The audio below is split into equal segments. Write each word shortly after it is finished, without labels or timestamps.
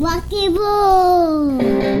Rocky Roll.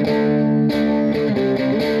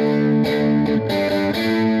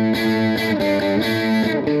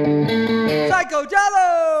 Psycho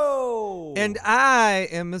Jello! And I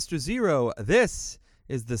am Mr. Zero. This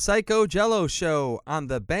is the Psycho Jello Show on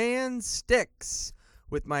the band Styx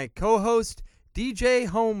with my co-host DJ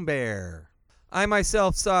Homebear. I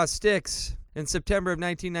myself saw Styx in September of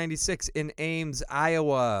 1996 in Ames,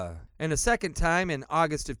 Iowa, and a second time in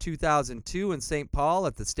August of 2002 in St. Paul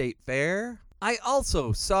at the State Fair. I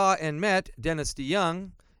also saw and met Dennis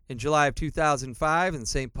DeYoung in July of 2005 in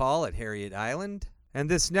St. Paul at Harriet Island. And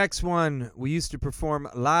this next one, we used to perform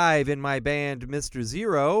live in my band Mr.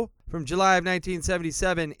 Zero. From July of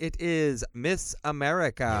 1977, it is Miss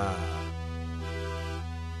America.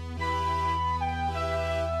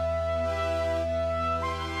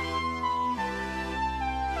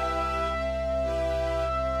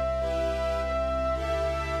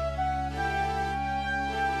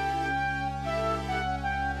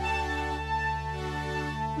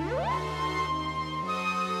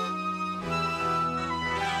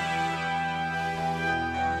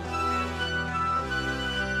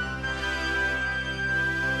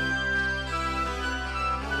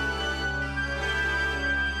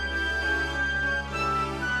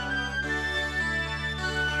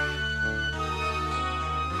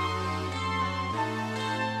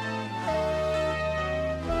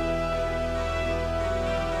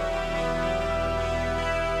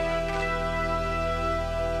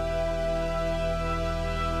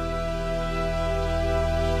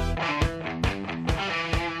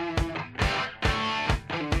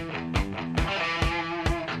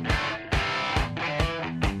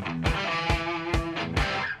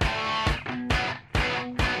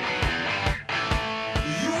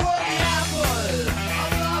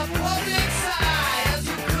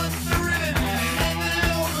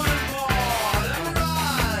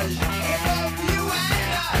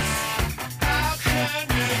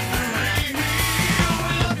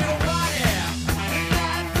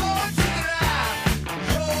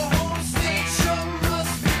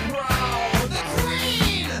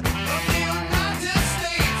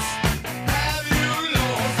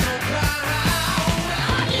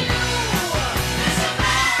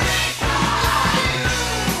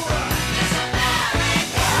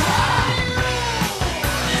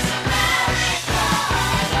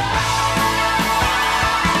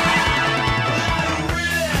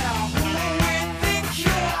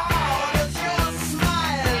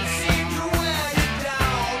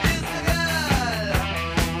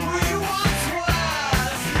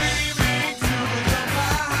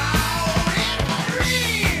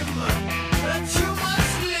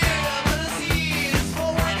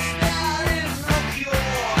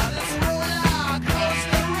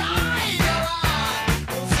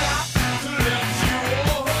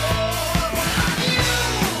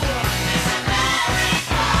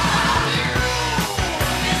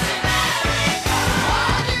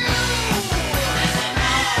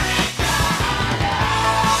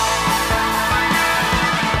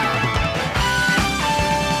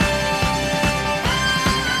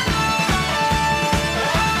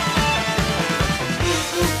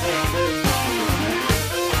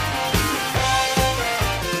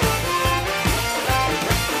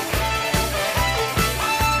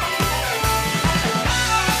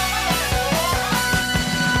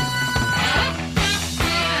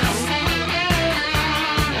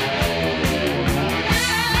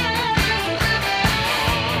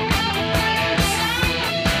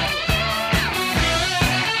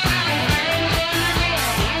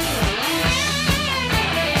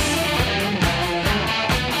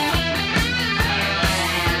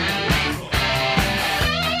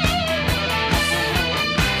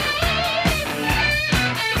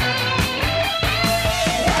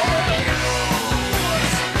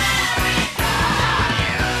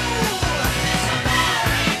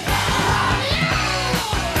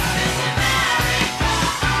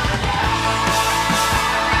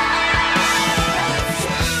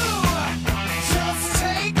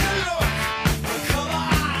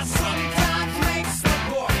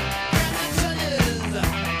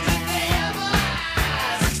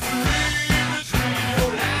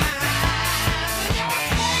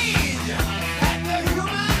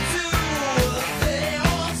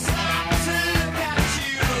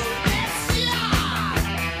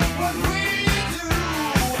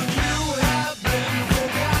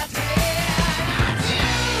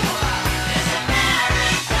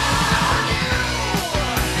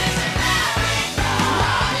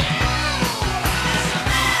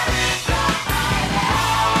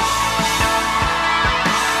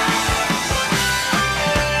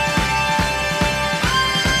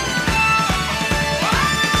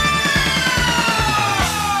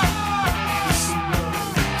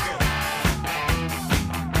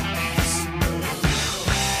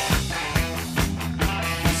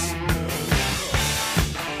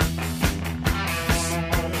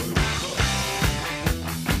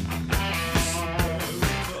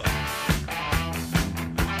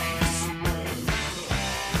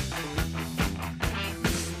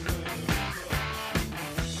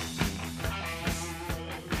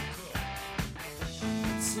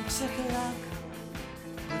 o'clock,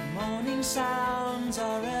 good morning sounds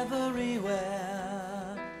are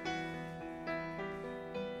everywhere.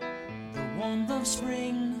 The warmth of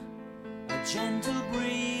spring, a gentle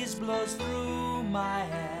breeze blows through my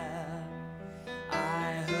hair.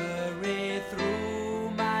 I hurry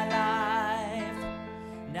through my life,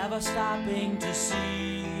 never stopping to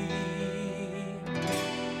see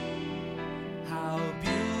how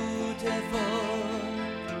beautiful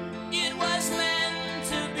it was meant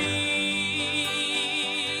to be.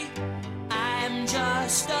 I'm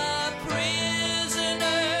just a prisoner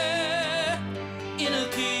in a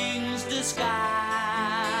king's disguise.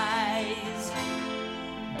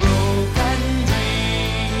 Broken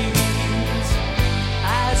dreams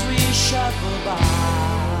as we shuffle by.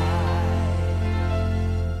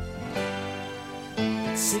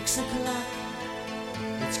 It's 6 o'clock,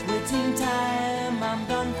 it's quitting time, I'm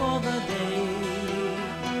done for the day.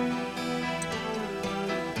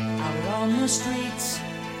 Out on the streets,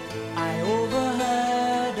 I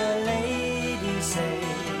overheard a lady say,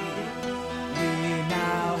 we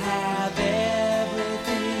now have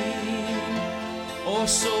everything, or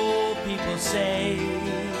so people say.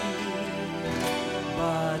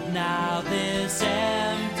 But now this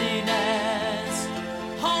emptiness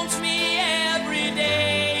haunts me every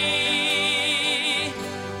day.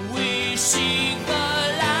 We seek the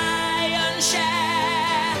lion's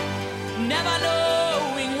share, never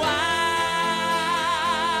knowing why.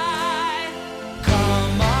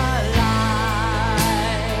 Come alive,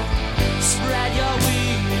 spread your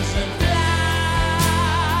wings and fly.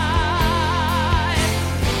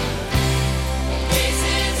 This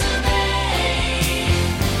is a day,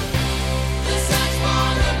 the search for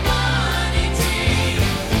the money tree.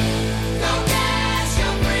 Go cast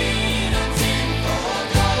your freedoms in for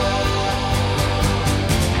gold.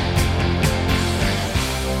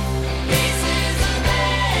 This is a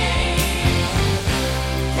day,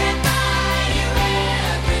 can buy you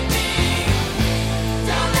everything.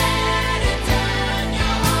 Don't let it turn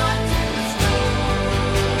your heart to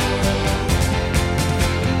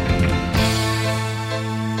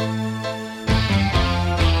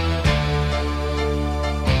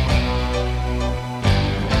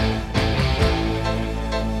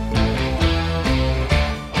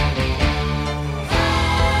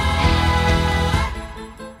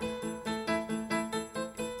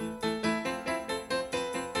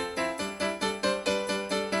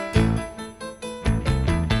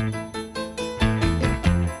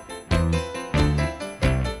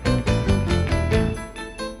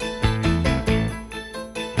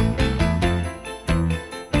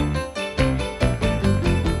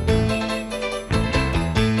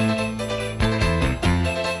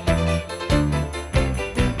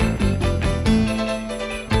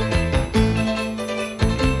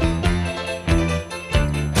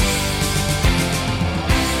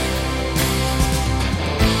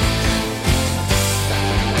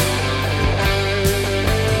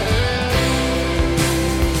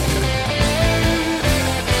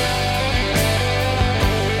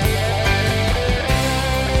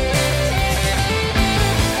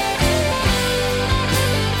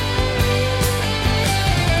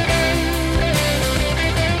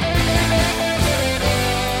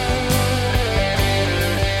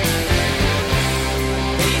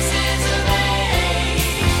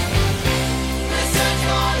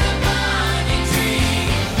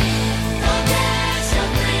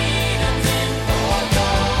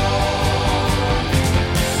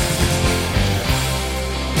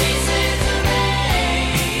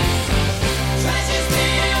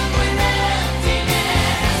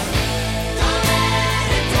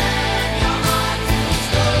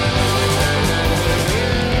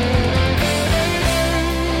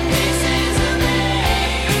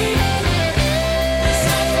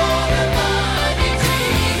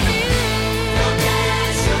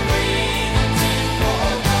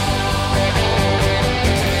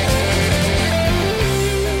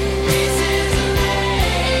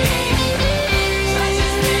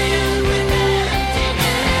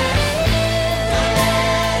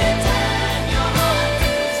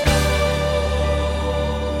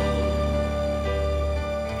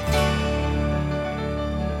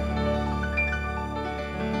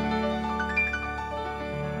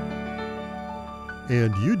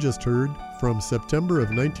And you just heard, from September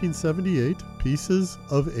of 1978, Pieces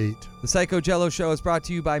of 8. The Psycho Jello Show is brought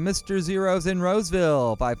to you by Mr. Zeros in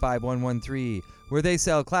Roseville, 55113, where they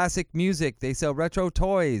sell classic music, they sell retro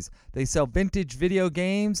toys, they sell vintage video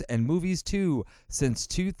games and movies too, since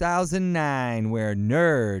 2009, where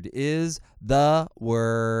nerd is the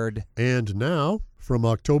word. And now, from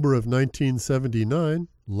October of 1979,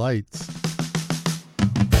 Lights.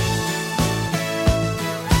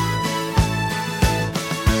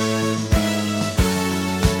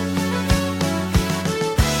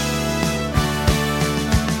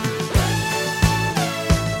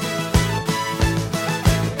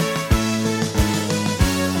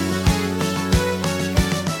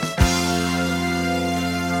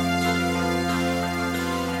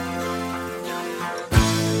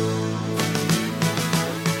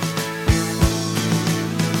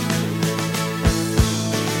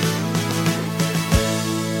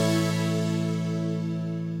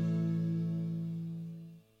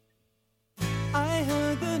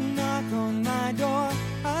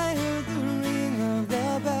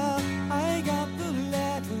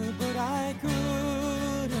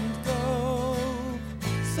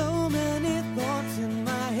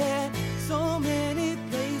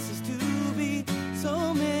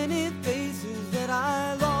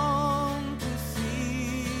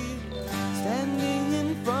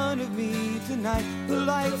 tonight the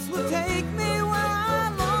lights will take me where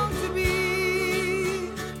I long to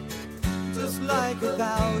be. Just like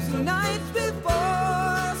 1,000 nights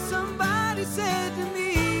before, somebody said to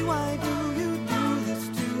me, why do you do this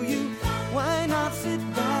to you? Why not sit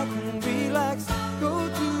back and relax? Go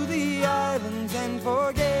to the islands and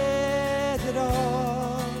forget it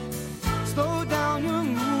all. Slow down, you're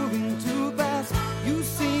moving too fast. You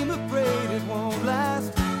seem afraid it won't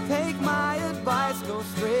last. Take my advice, go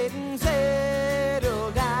straight and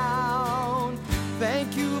settle down.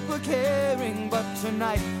 Thank you for caring, but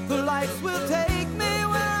tonight the lights will take me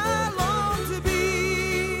where I long to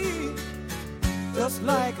be. Just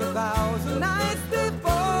like 1,000 nights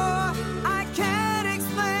before, I can't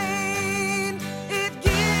explain. It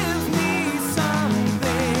gives me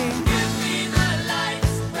something. Give me the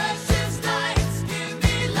lights, precious lights, give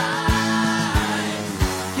me light.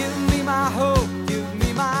 Give me my hope, give me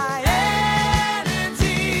my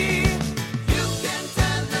energy. You can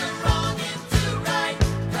turn the wrong into right,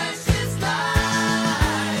 precious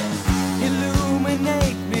light.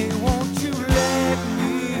 Illuminate me, won't you let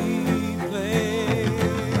me play?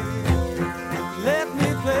 Let me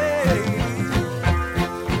play.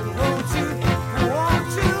 Won't you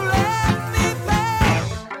let me play?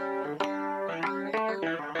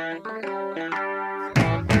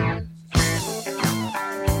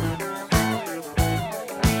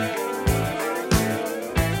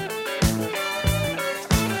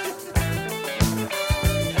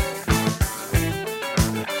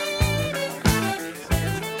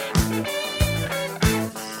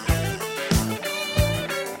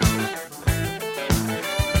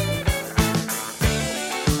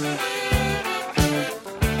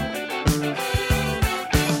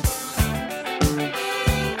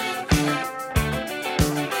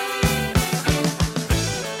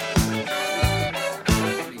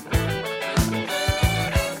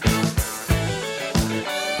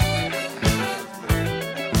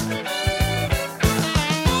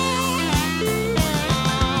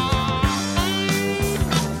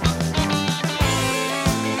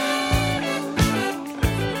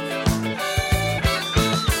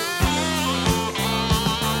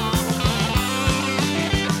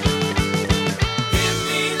 Give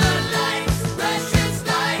me the lights, precious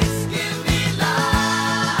lights, give me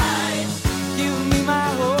light. Give me my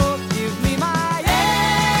hope, give me my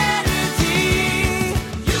energy.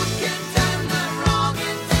 You can turn the wrong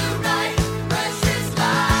into right, precious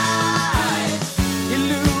light.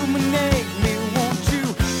 Illuminate me, won't you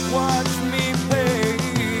watch me play?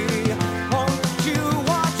 Won't you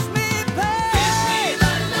watch me play? Give me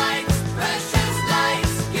the lights, precious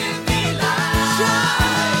lights, give me light.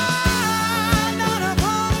 Shine down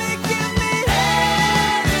upon me, give me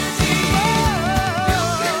Energy.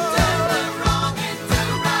 You can turn the wrong into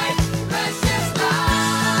right, precious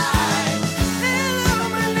light.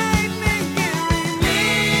 illuminate me, give me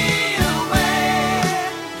Away,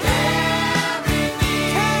 carry me,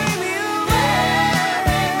 carry me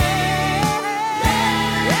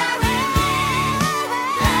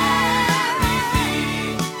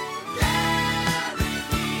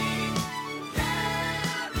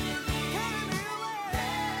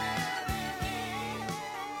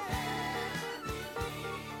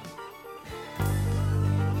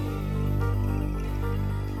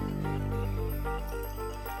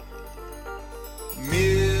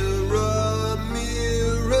Mirror,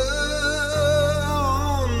 mirror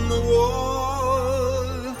on the wall,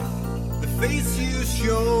 the face you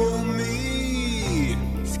show me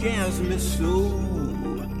scares me so.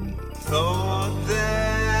 Thought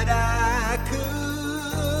that I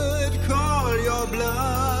could call your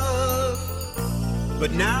bluff,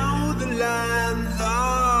 but now the lines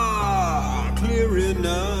are clear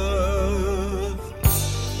enough.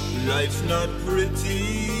 Life's not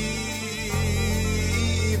pretty,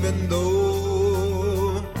 even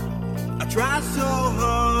though I try so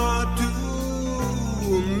hard to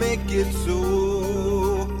make it so.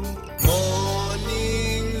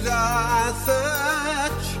 Mornings are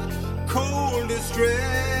such cold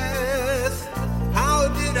distress. How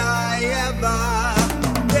did I ever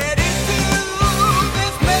get into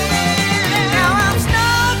this mess? Now I'm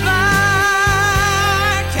snowblind,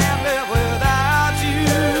 can't live without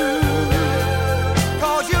you.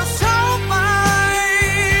 'Cause you're so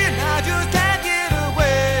fine, I just can't get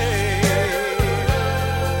away.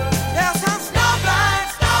 Yes, I'm snowblind,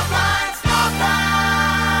 snowblind,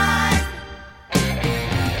 snowblind.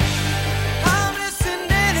 I'm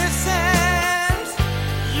listening innocent.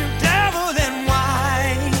 You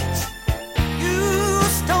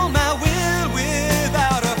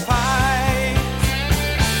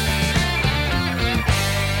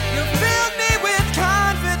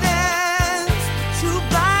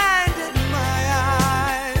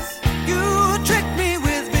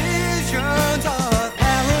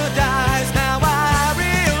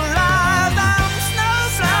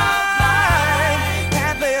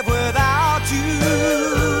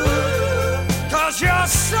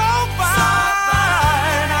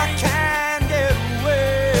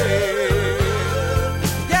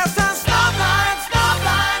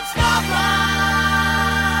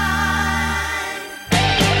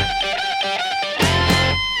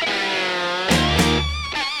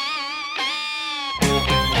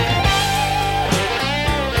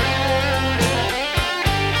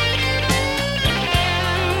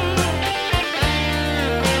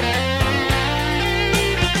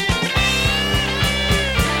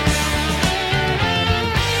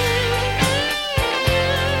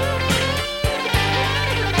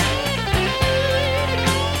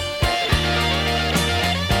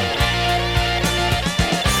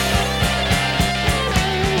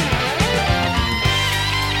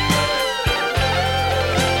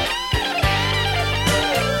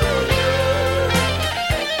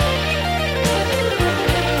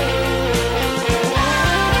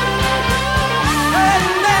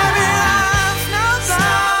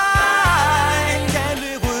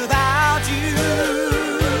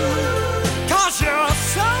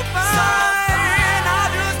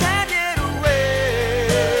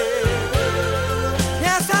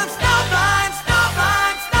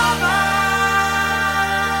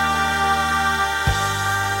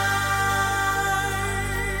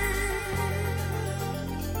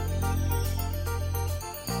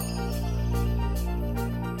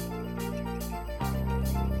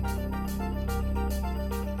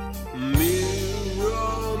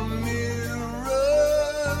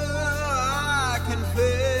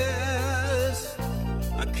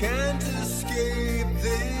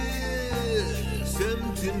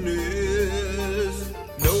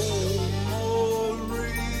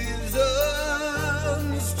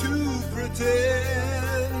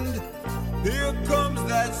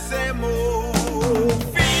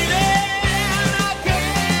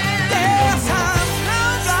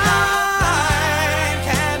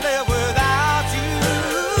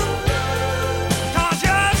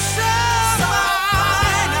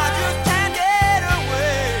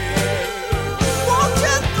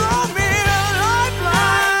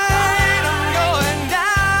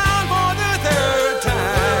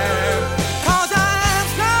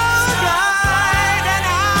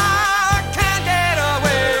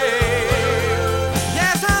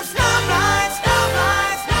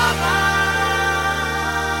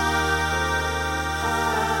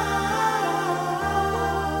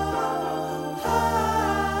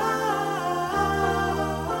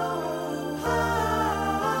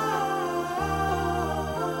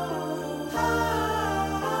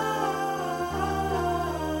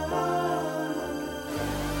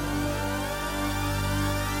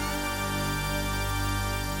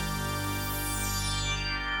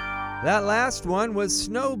That last one was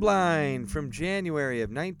Snowblind from January of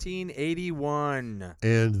 1981.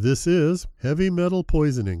 And this is Heavy Metal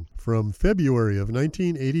Poisoning from February of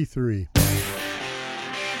 1983.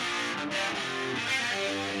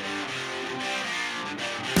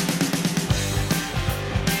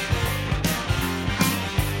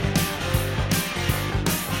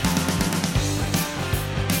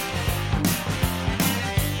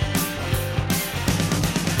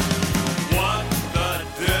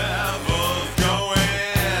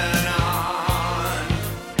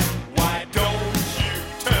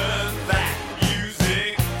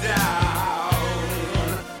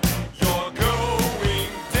 Your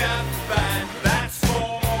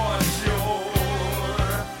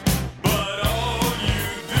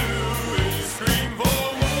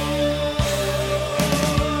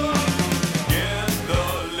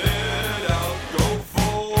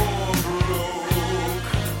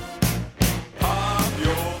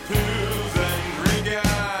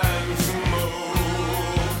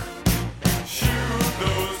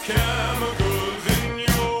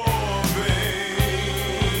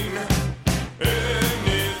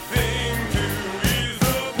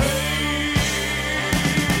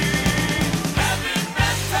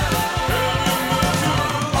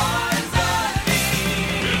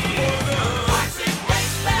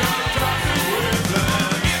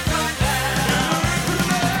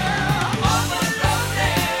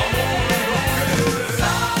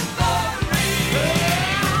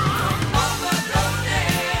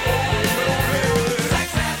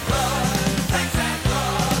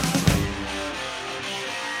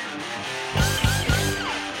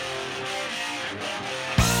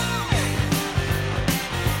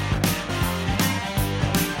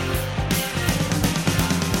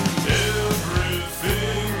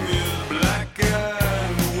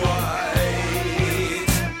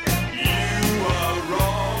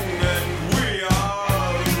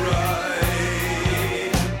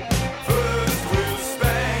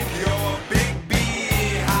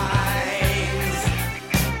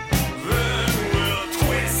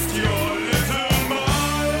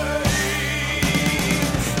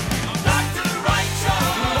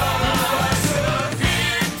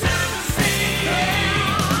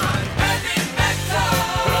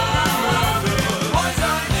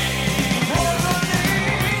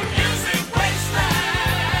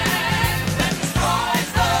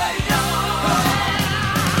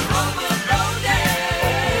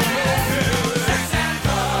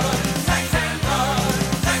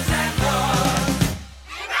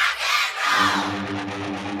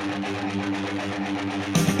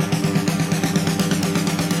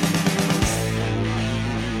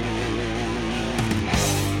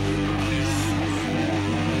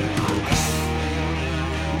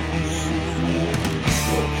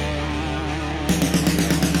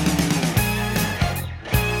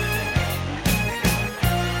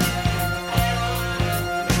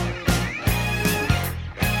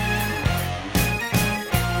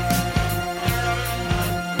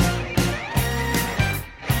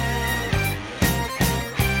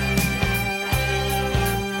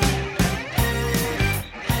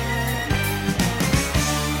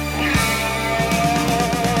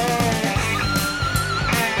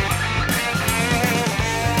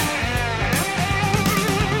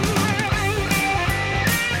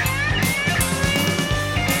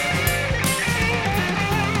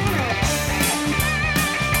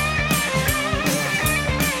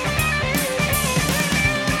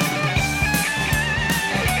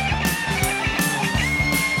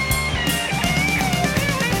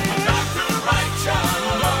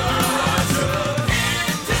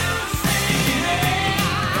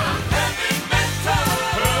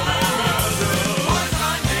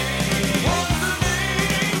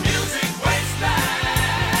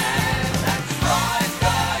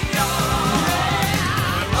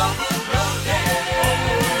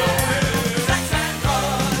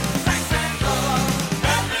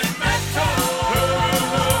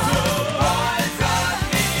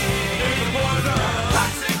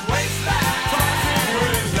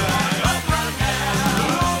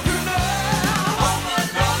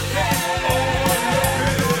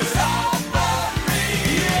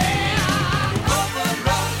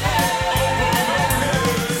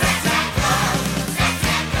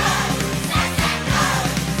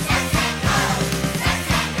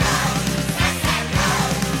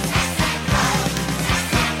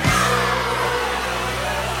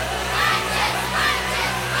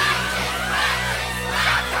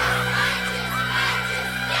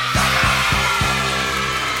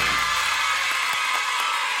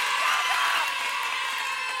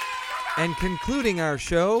And concluding our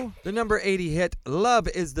show, the number 80 hit Love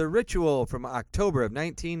is the Ritual from October of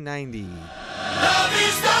 1990. Love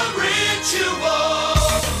is the ritual.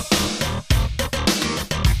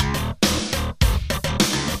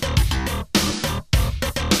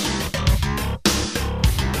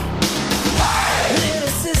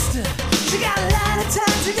 Little sister, she got a lot of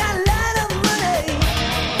time, she got a lot of money.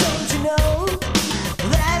 Don't you know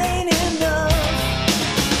that ain't enough?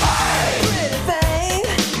 Pretty thing,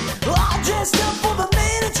 all dressed up for the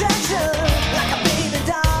main attraction, like a baby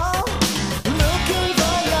doll, looking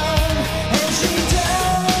for love, and she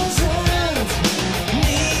doesn't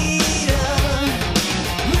need a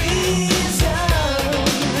reason.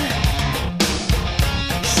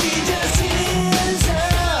 She just hears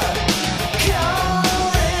her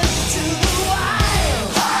calling to the wild.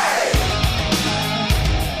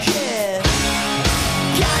 Yeah.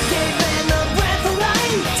 God gave man the breath of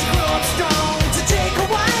life to grow up strong, to take a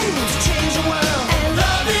wife, to change the world. And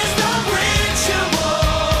love is the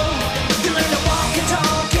ritual. You learn to walk and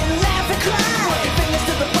talk and laugh and cry, work your fingers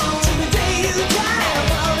to the bone till the day you die.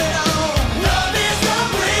 Above it all, love is the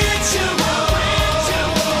ritual.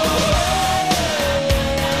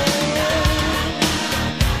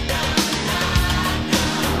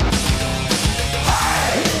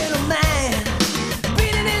 Little man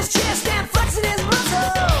beating his chest and flexing his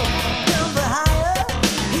muscle. Number higher,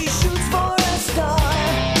 he shoots for a star.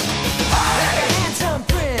 Like a handsome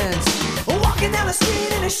prince walking down the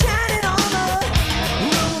street in a shining armor.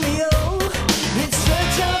 Romeo in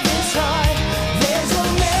search of his heart. There's a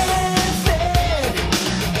method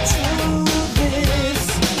to this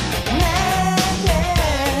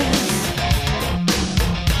madness,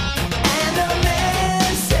 and a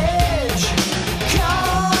message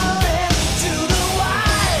calling to the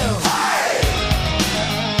wild.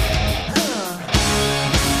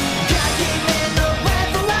 God gave man the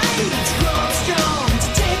breath of life to grow up strong, to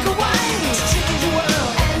take a wife, to change the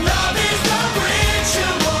world. And love is the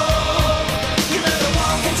ritual. You learn to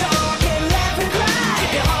walk and talk and laugh and cry,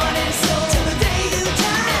 give your heart and soul till the day you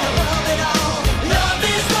die. Above it all, love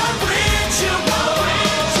is the ritual.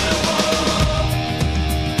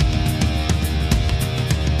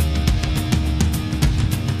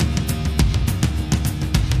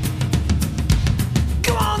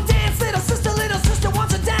 Come on, dance, little sister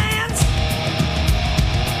wants to dance.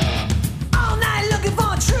 All night looking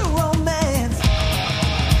for a true romance.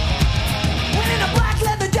 When in a black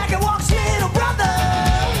leather jacket walks little brother,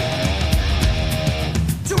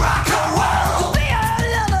 to rock her world, to be her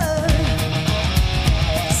lover.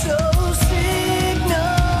 So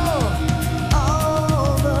signal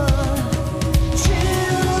all the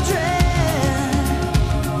children,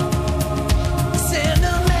 send a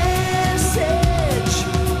message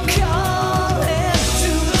calling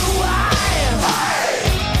to the wild.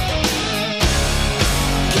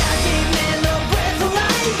 God gave man the breath of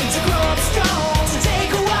life to grow up strong, to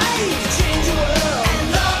take a wife, to change the world. And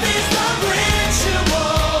love is the ritual.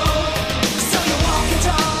 So you walk and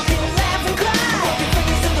talk and laugh and cry, work your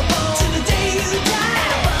fingers to the bone till the day you die.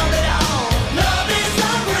 And above it all, love is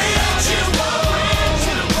the ritual.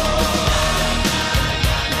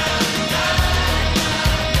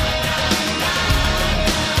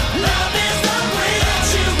 Love is the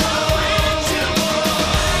ritual.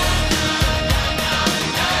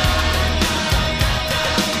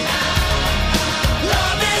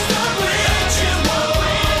 Love is the ritual.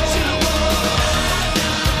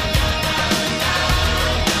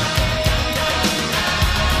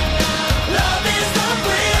 Love is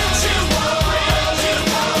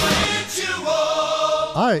the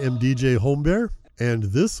ritual. I am DJ Homebear, and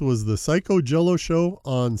this was the Psycho Jello Show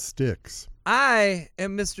on Styx. I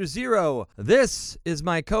am Mr. Zero. This is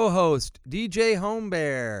my co-host, DJ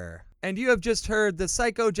Homebear. And you have just heard the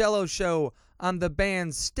Psycho Jello Show on the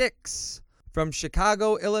band Styx from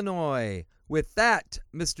Chicago, Illinois. With that,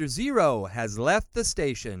 Mr. Zero has left the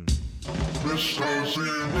station. Mr.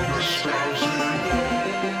 Zero, Mr.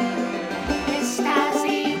 Zero.